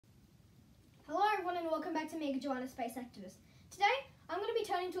welcome back to Megha, Space Activist. Today, I'm going to be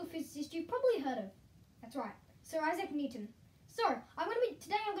turning to a physicist you've probably heard of. That's right, Sir Isaac Newton. Today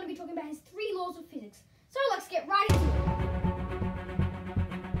I'm going to be talking about his 3 laws of physics. So let's get right into it.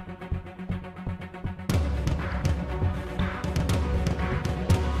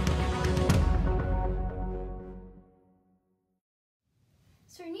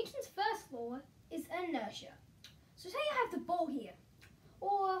 So Newton's first law is inertia. So say you have the ball here,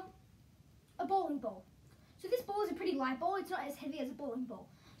 or a bowling ball. So this ball is a pretty light ball, it's not as heavy as a bowling ball.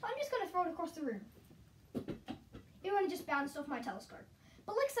 So I'm just going to throw it across the room. It only just bounced off my telescope.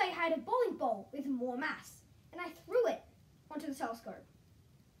 But let's say I had a bowling ball with more mass, and I threw it onto the telescope.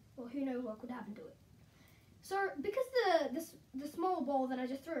 Well, who knows what could happen to it. So because the small ball that I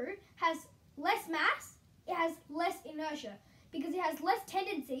just threw has less mass, it has less inertia, because it has less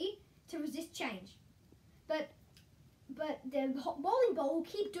tendency to resist change. But the bowling ball will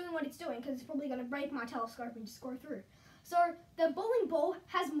keep doing what it's doing because it's probably going to break my telescope and just go through. So the bowling ball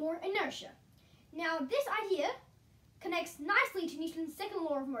has more inertia. Now this idea connects nicely to Newton's second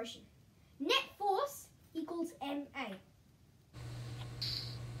law of motion. Net force equals ma.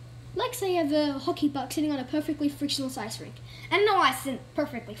 Like say you have a hockey puck sitting on a perfectly frictionless ice rink. And no, ice isn't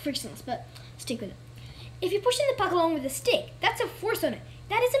perfectly frictionless, but stick with it. If you're pushing the puck along with a stick, that's a force on it.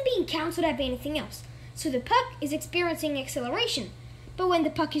 That isn't being cancelled out by anything else. So the puck is experiencing acceleration. But when the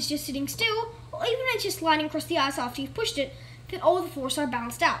puck is just sitting still, or even when it's just sliding across the ice after you've pushed it, then all the forces are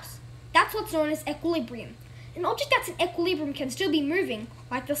balanced out. That's what's known as equilibrium. An object that's in equilibrium can still be moving,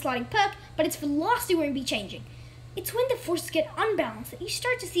 like the sliding puck, but its velocity won't be changing. It's when the forces get unbalanced that you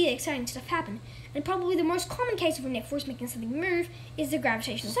start to see the exciting stuff happen, and probably the most common case of a net force making something move is the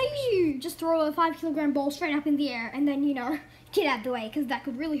gravitational force. Say you just throw a 5-kilogram ball straight up in the air and then, get out of the way, because that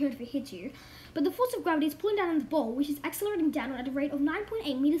could really hurt if it hits you. But the force of gravity is pulling down on the ball, which is accelerating downward at a rate of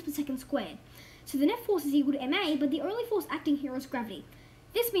 9.8 meters per second squared. So the net force is equal to ma, but the only force acting here is gravity.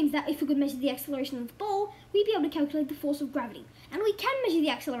 This means that if we could measure the acceleration of the ball, we'd be able to calculate the force of gravity. And we can measure the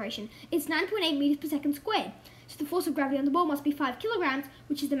acceleration. It's 9.8 meters per second squared. So the force of gravity on the ball must be 5 kilograms,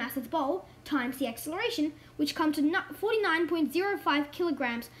 which is the mass of the ball, times the acceleration, which comes to 49.05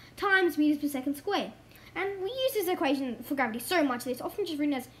 kilograms times meters per second squared. And we use this equation for gravity so much that it's often just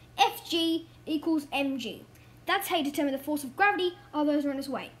written as Fg equals mg. That's how you determine the force of gravity, otherwise known as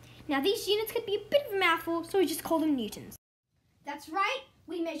weight. Now these units could be a bit of a mouthful, so we just call them newtons. That's right,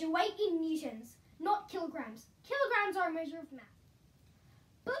 we measure weight in newtons, not kilograms. Kilograms are a measure of mass.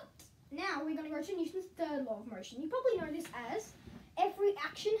 But now we're going to go to Newton's third law of motion. You probably know this as every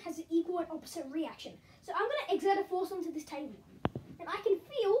action has an equal and opposite reaction. So I'm going to exert a force onto this table, and I can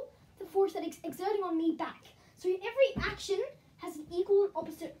feel the force that it's exerting on me back. So every action has an equal and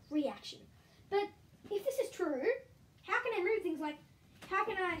opposite reaction. But if this is true, how can I move things like, how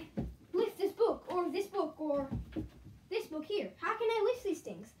can I lift this book, or this book, or this book here? How can I lift these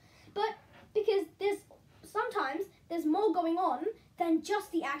things? But because sometimes there's more going on than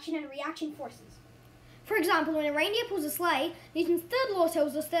just the action and reaction forces. For example, when a reindeer pulls a sleigh, Newton's third law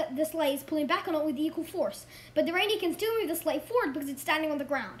tells us that the sleigh is pulling back on it with equal force. But the reindeer can still move the sleigh forward because it's standing on the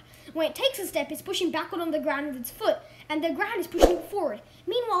ground. When it takes a step, it's pushing backward on the ground with its foot, and the ground is pushing it forward.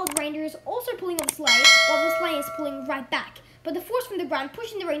 Meanwhile, the reindeer is also pulling on the sleigh, while the sleigh is pulling right back. But the force from the ground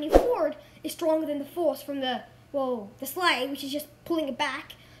pushing the reindeer forward is stronger than the force from the sleigh, which is just pulling it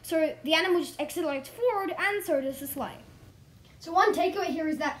back. So the animal just accelerates forward, and so does the sleigh. So one takeaway here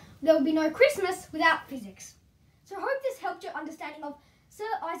is that there will be no Christmas without physics. So I hope this helped your understanding of Sir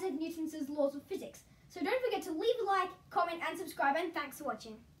Isaac Newton's laws of physics. So don't forget to leave a like, comment and subscribe, and thanks for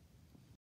watching.